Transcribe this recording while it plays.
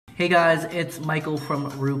Hey guys, it's Michael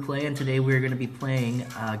from Rooplay, and today we're going to be playing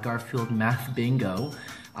Garfield Math Bingo.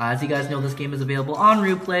 As you guys know, this game is available on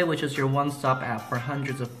Rooplay, which is your one-stop app for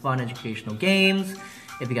hundreds of fun educational games.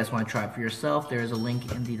 If you guys want to try it for yourself, there is a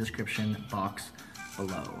link in the description box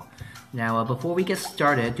below. Now, before we get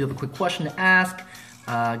started, I do have a quick question to ask.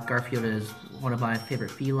 Garfield is one of my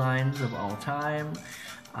favorite felines of all time.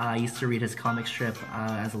 I used to read his comic strip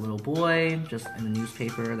as a little boy, just in the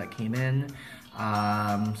newspaper that came in.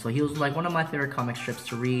 So he was like one of my favorite comic strips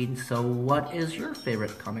to read. So what is your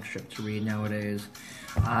favorite comic strip to read nowadays?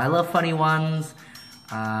 I love funny ones,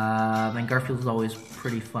 and Garfield is always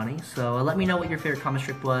pretty funny. So let me know what your favorite comic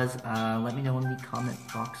strip was. Let me know in the comment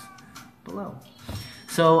box below.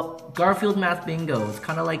 So Garfield Math Bingo, it's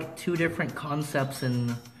kind of like two different concepts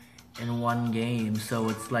in one game. So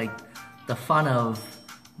it's like the fun of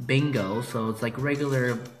bingo. So it's like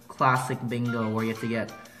regular classic bingo where you have to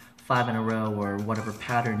get 5 in a row or whatever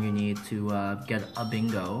pattern you need to get a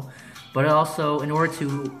bingo. But also, in order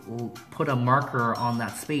to put a marker on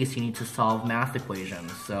that space, you need to solve math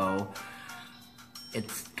equations. So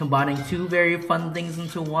it's combining two very fun things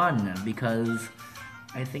into one, because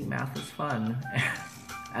I think math is fun.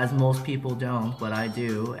 As most people don't, but I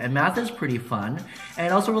do. And math is pretty fun. And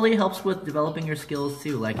it also really helps with developing your skills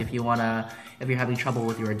too. Like if you're having trouble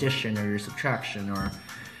with your addition or your subtraction or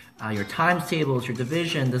your times tables, your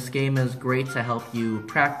division, this game is great to help you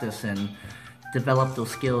practice and develop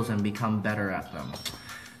those skills and become better at them.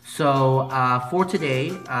 So for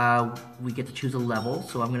today, we get to choose a level.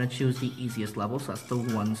 So I'm gonna choose the easiest level, so that's the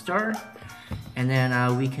 1 star. And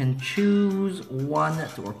then we can choose one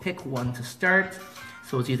or pick one to start.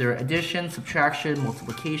 So it's either addition, subtraction,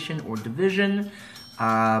 multiplication, or division.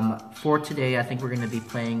 For today, I think we're gonna be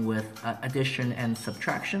playing with addition and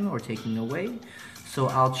subtraction, or taking away. So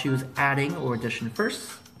I'll choose adding or addition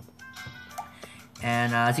first.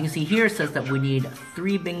 And as you can see here, it says that we need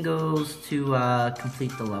 3 bingos to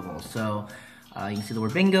complete the level. So you can see the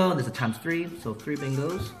word bingo, there's a times 3, so 3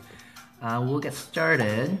 bingos. We'll get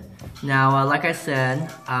started. Now, like I said,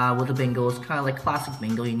 with the bingo, it's kind of like classic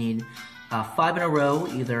bingo. You need 5 in a row,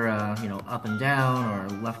 either up and down, or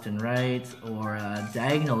left and right, or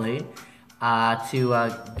diagonally,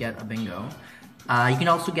 to get a bingo. You can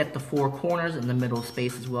also get the 4 corners in the middle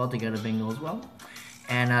space as well to get a bingo as well.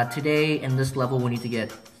 And today in this level we need to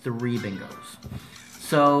get 3 bingos.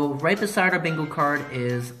 So right beside our bingo card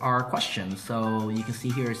is our question. So you can see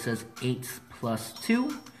here it says 8 plus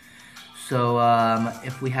 2. So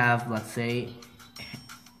if we have, let's say,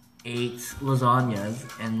 8 lasagnas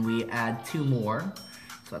and we add 2 more,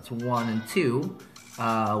 so that's 1 and 2,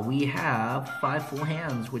 we have 5 full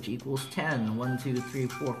hands, which equals 10. 1, 2, 3,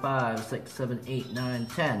 4, 5, 6, 7, 8, 9,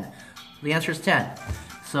 10. The answer is 10.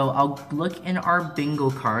 So I'll look in our bingo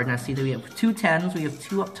card and I see that we have 2 10s. We have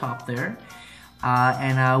 2 up top there.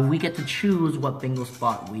 And we get to choose what bingo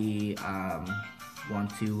spot we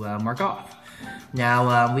want to mark off.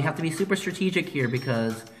 Now, we have to be super strategic here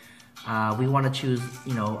because we want to choose,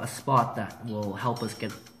 a spot that will help us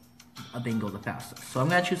get a bingo the fastest. So I'm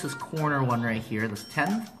going to choose this corner one right here, this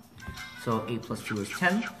 10. So 8 plus 2 is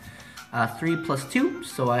 10. 3 plus 2,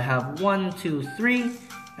 so I have 1, 2, 3,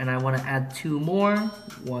 and I want to add 2 more.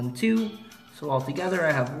 1, 2. So altogether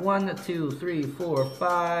I have 1, 2, 3, 4,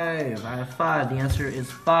 5. I have 5. The answer is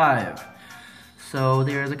 5. So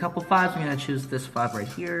there's a couple 5s. I'm going to choose this 5 right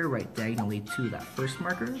here, right diagonally to that first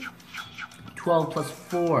marker. 12 plus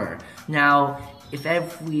 4. Now, if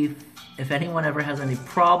anyone ever has any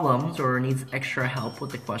problems or needs extra help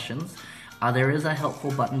with the questions, there is a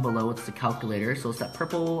helpful button below. It's the calculator. So it's that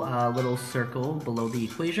purple little circle below the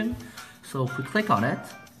equation. So if we click on it,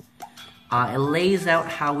 it lays out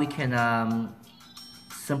how we can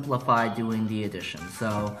simplify doing the addition.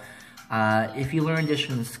 So if you learn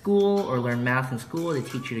addition in school or learn math in school, they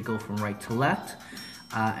teach you to go from right to left.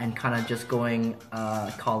 And kind of just going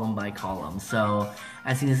column by column. So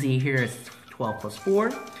as you can see here, it's 12 plus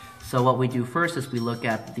 4. So what we do first is we look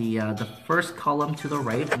at the first column to the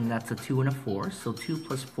right, and that's a 2 and a 4. So 2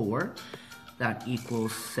 plus 4, that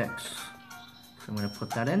equals 6. So I'm going to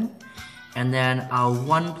put that in. And then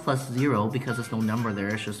 1 plus 0, because there's no number there,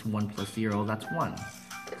 it's just 1 plus 0, that's 1.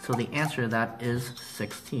 So the answer to that is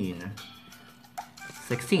 16.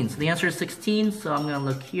 16. So the answer is 16, so I'm going to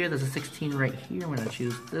look here. There's a 16 right here. I'm going to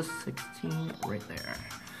choose this 16 right there.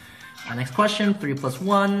 Next question, 3 plus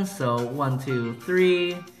 1. So 1, 2,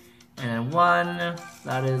 3, and 1.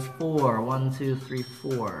 That is 4. 1, 2, 3,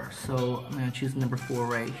 4. So I'm going to choose number 4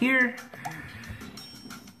 right here.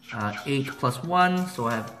 8 plus 1. So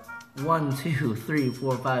I have 1, 2, 3,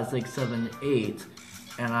 4, 5, 6, 7, 8.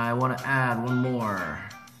 And I want to add 1 more.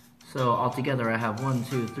 So altogether I have 1,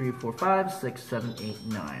 2, 3, 4, 5, 6, 7, 8,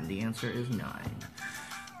 9. The answer is 9.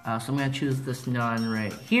 So I'm going to choose this 9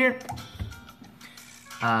 right here.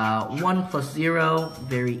 1 plus 0,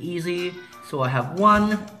 very easy. So I have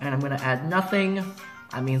 1, and I'm going to add nothing.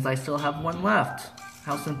 That means I still have 1 left.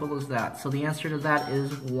 How simple is that? So the answer to that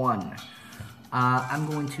is 1. I'm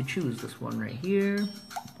going to choose this one right here.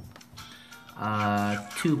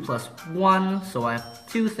 2 plus 1, so I have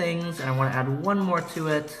 2 things, and I want to add 1 more to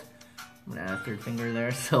it. I'm going to add a third finger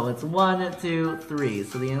there, so it's 1, 2, 3.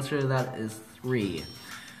 So the answer to that is 3.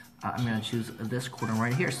 I'm going to choose this corner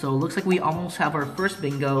right here. So it looks like we almost have our first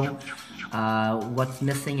bingo. What's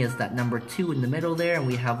missing is that number 2 in the middle there, and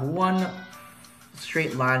we have 1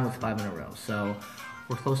 straight line with 5 in a row. So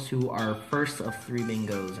we're close to our first of 3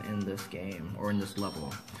 bingos in this game, or in this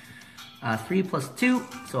level. 3 plus 2,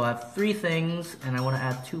 so I have 3 things, and I want to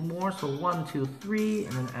add 2 more, so 1, 2, 3,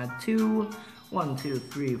 and then add 2, 1, 2,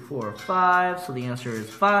 3, 4, 5, so the answer is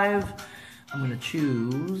 5. I'm going to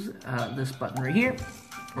choose this button right here,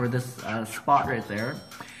 or this spot right there.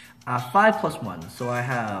 5 plus 1, so I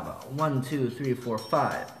have 1, 2, 3, 4,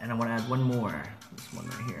 5, and I want to add 1 more, this one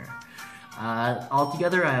right here.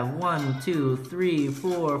 Altogether I have 1, 2, 3,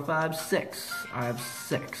 4, 5, 6. I have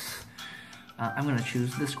 6. I'm going to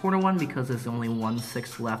choose this corner one because there's only 1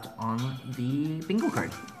 6 left on the bingo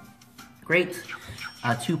card. Great.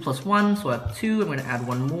 2 plus 1, so I have 2. I'm going to add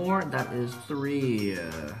 1 more. That is 3.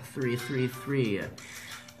 3, 3, 3.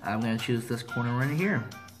 I'm going to choose this corner right here.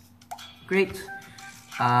 Great.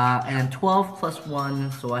 And 12 plus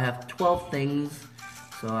 1, so I have 12 things.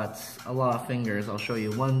 So that's a lot of fingers. I'll show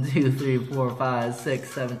you. 1, 2, 3, 4, 5,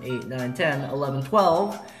 6, 7, 8, 9, 10, 11,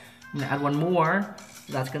 12. I'm going to add 1 more.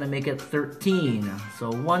 That's going to make it 13.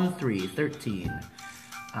 So 1, 3, 13.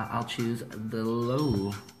 I'll choose the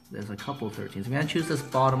low. There's a couple of 13s. I'm going to choose this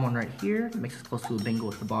bottom one right here. It makes us close to a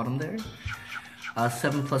bingo at the bottom there.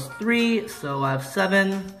 7 plus 3, so I have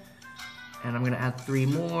 7. And I'm going to add 3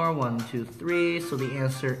 more. 1, 2, 3. So the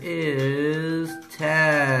answer is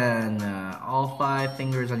 10. All 5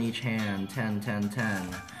 fingers on each hand. 10, 10,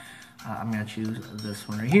 10. I'm going to choose this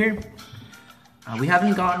one right here. We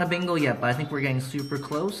haven't gotten a bingo yet, but I think we're getting super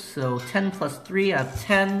close. So 10 plus 3, I have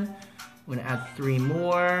 10. I'm going to add 3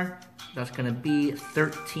 more. That's going to be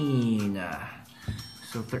 13.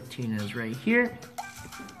 So 13 is right here.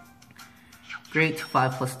 Great.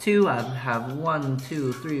 5 plus 2, I have 1,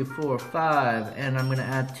 2, 3, 4, 5. And I'm going to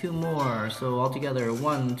add 2 more. So altogether,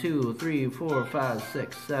 1, 2, 3, 4, 5,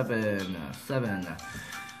 6, 7. 7.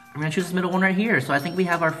 I'm going to choose this middle one right here. So I think we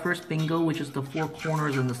have our first bingo, which is the 4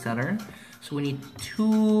 corners in the center. So we need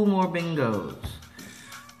 2 more bingos.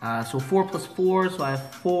 So 4 plus 4, so I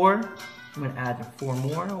have 4. I'm going to add 4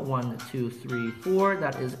 more. 1, 2, 3, 4.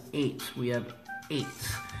 That is 8. We have 8.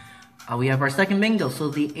 We have our second bingo. So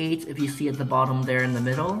the 8, if you see at the bottom there in the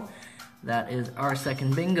middle, that is our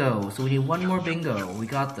second bingo. So we need 1 more bingo. We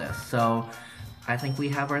got this. So I think we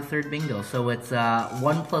have our third bingo. So it's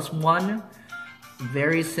 1 plus 1.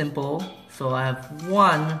 Very simple. So I have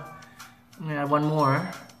 1. I'm going to add 1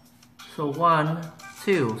 more. So 1,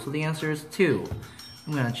 2. So the answer is 2.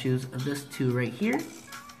 I'm going to choose this 2 right here.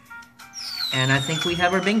 And I think we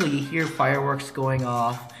have our bingo. You hear fireworks going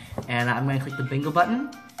off. And I'm going to click the bingo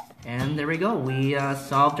button. And there we go. We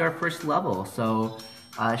solved our first level. So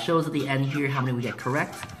it shows at the end here how many we get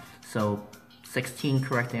correct. So 16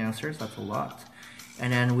 correct answers. That's a lot.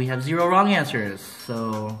 And then we have 0 wrong answers.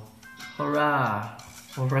 So hurrah.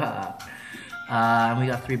 Hurrah. And we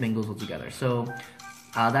got 3 bingos altogether. So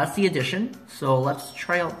that's the addition. So let's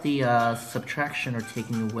try out the subtraction or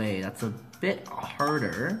taking away. That's a bit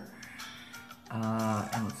harder.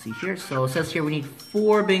 And let's see here. So it says here we need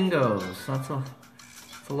 4 bingos. So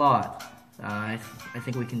that's a lot. I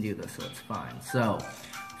think we can do this, so it's fine. So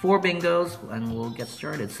 4 bingos, and we'll get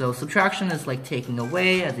started. So subtraction is like taking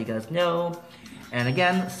away, as you guys know. And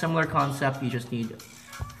again, similar concept. You just need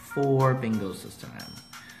 4 bingos this time.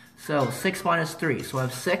 So 6 minus 3. So I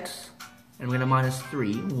have 6. And we're going to minus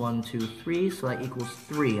 3. 1, 2, 3. So that equals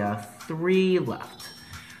 3. I have 3 left.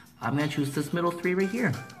 I'm going to choose this middle 3 right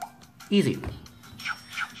here. Easy.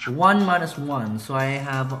 1 minus 1. So I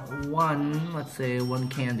have 1, let's say 1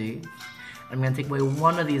 candy. I'm going to take away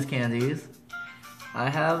 1 of these candies. I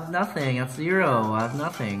have nothing. That's 0. I have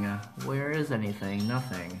nothing. Where is anything?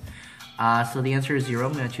 Nothing. So the answer is 0.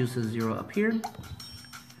 I'm going to choose the 0 up here.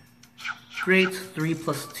 Great. 3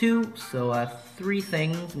 plus 2. So I have 3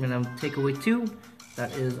 things. I'm going to take away 2.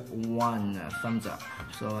 That is 1. Thumbs up.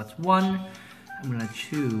 So that's 1. I'm going to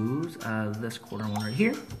choose this corner one right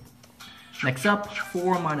here. Next up,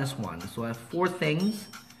 4 minus 1. So I have 4 things.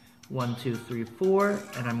 1, 2, 3, 4.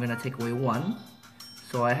 And I'm going to take away 1.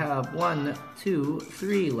 So I have 1, 2,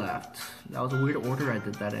 3 left. That was a weird order I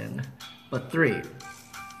did that in. But 3.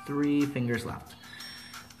 3 fingers left.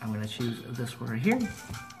 I'm gonna choose this one right here.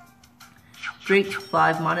 Great,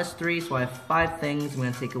 5 minus 3, so I have 5 things. I'm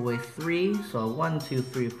gonna take away 3. So 1, 2,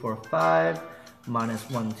 3, 4, 5. Minus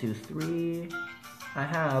 1, 2, 3. I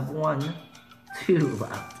have 1, 2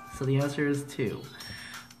 left. So the answer is 2.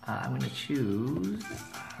 I'm gonna choose,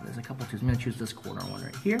 there's a couple 2s. I'm gonna choose this corner one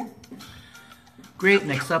right here. Great,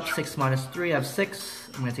 next up, 6 minus 3, I have 6.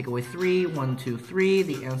 I'm gonna take away 3, 1, 2, 3.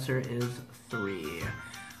 The answer is 3.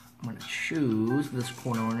 I'm gonna choose this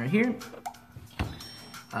corner one right here.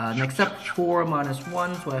 Next up, 4 minus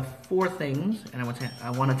 1, so I have 4 things, and I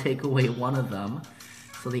want to take away one of them.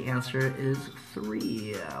 So the answer is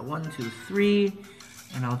 3. 1, 2, 3,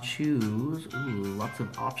 and I'll choose, ooh, lots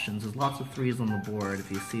of options. There's lots of 3s on the board,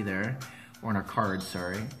 if you see there, or on our card,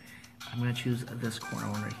 sorry. I'm gonna choose this corner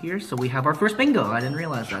one right here. So we have our first bingo, I didn't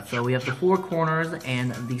realize that. So we have the 4 corners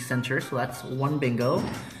and the center, so that's 1 bingo.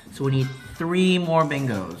 So we need 3 more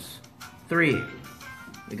bingos. 3,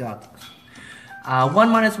 we got this. 1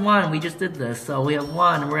 minus 1, we just did this, so we have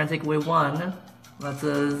 1, and we're gonna take away 1. That's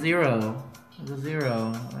a 0. That's a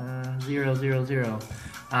 0. 0, 0, 0.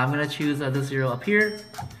 I'm gonna choose the 0 up here.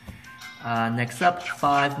 Next up,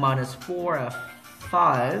 5 minus 4,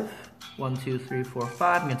 5. 1, 2, 3, 4,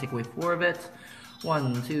 5. I'm gonna take away 4 of it.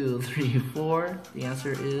 1, 2, 3, 4. The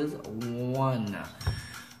answer is 1.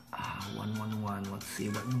 1, 1, 1. Let's see,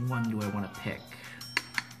 what 1 do I want to pick?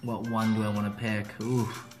 What 1 do I want to pick? Ooh.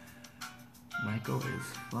 Michael is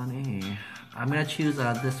funny. I'm gonna choose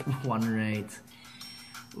this one right.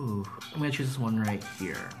 Ooh, I'm gonna choose this one right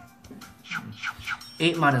here.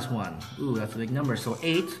 8 minus 1. Ooh, that's a big number. So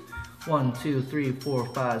 8. 1, 2, 3, 4,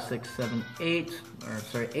 5, 6, 7, 8. Or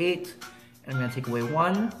sorry, 8. And I'm gonna take away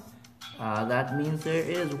 1. That means there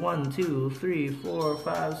is 1, 2, 3, 4,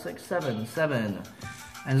 5, 6, 7. 7.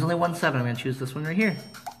 And there's only 1 7. I'm gonna choose this one right here.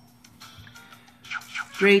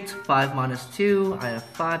 Great, 5 minus 2, I have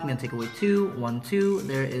 5, I'm going to take away 2, 1, 2,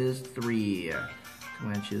 there is 3. So I'm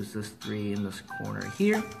going to choose this 3 in this corner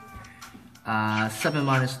here. 7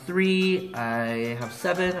 minus 3, I have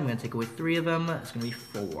 7, I'm going to take away 3 of them, it's going to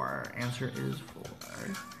be 4. Answer is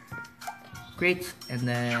 4. Great, and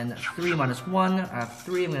then 3 minus 1, I have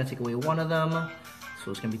 3, I'm going to take away 1 of them,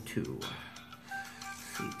 so it's going to be 2.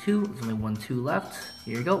 2. There's only 1 2 left.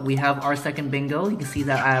 Here you go. We have our second bingo. You can see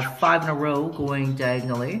that I have 5 in a row going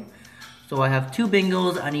diagonally. So I have 2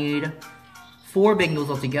 bingos. I need 4 bingos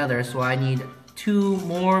altogether. So I need 2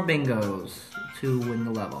 more bingos to win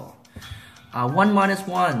the level. 1 minus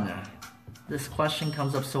 1. This question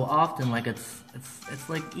comes up so often, like it's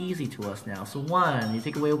like easy to us now. So 1, you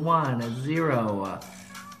take away 1, it's 0.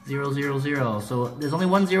 0, 0, 0. So there's only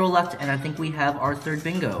 1 0 left, and I think we have our third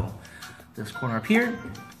bingo. This corner up here,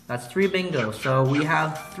 that's 3 bingos. So we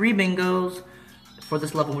have 3 bingos. For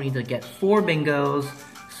this level, we need to get 4 bingos.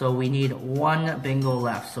 So we need 1 bingo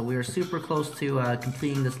left. So we are super close to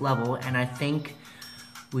completing this level, and I think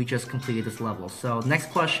we just completed this level. So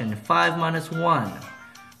next question, 5 minus 1.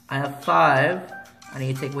 I have 5. I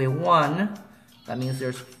need to take away 1. That means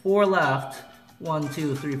there's 4 left. 1,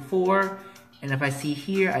 2, 3, 4. And if I see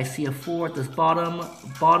here, I see a 4 at this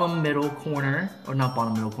bottom middle corner, or not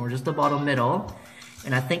bottom middle corner, just the bottom middle.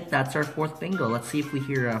 And I think that's our 4th bingo. Let's see if we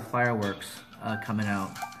hear fireworks coming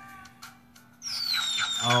out.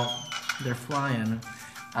 Oh, they're flying.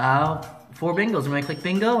 4 bingos. I'm gonna click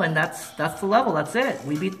bingo, and that's the level. That's it.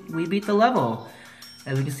 We beat the level.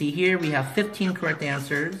 As we can see here, we have 15 correct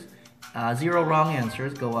answers, 0 wrong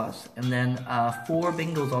answers. Go us, and then 4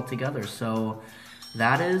 bingos altogether. So.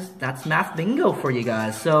 That's math bingo for you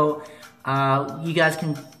guys. So you guys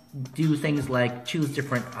can do things like choose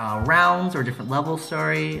different rounds or different levels,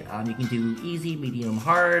 sorry. You can do easy, medium,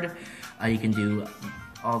 hard. You can do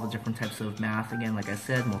all the different types of math, again, like I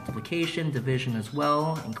said, multiplication, division as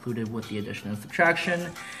well, included with the addition and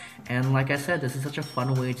subtraction. And like I said, this is such a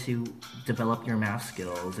fun way to develop your math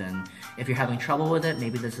skills. And if you're having trouble with it,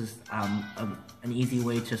 maybe this is an easy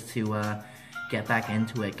way just to get back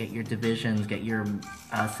into it, get your divisions, get your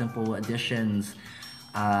simple additions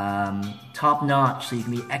top notch so you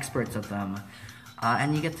can be experts at them.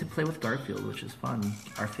 And you get to play with Garfield, which is fun.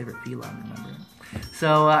 Our favorite feline, remember?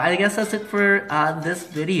 So I guess that's it for this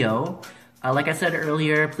video. Like I said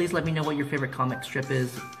earlier, please let me know what your favorite comic strip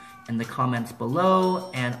is in the comments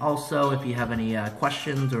below. And also, if you have any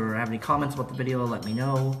questions or have any comments about the video, let me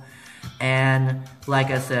know. And like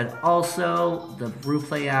I said, also, the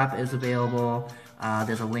Rooplay app is available.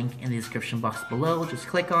 There's a link in the description box below. Just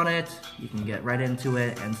click on it. You can get right into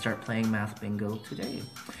it and start playing Math Bingo today.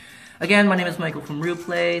 Again, my name is Michael from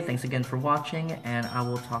Rooplay. Thanks again for watching, and I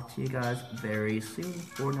will talk to you guys very soon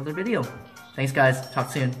for another video. Thanks guys, talk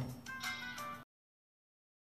soon.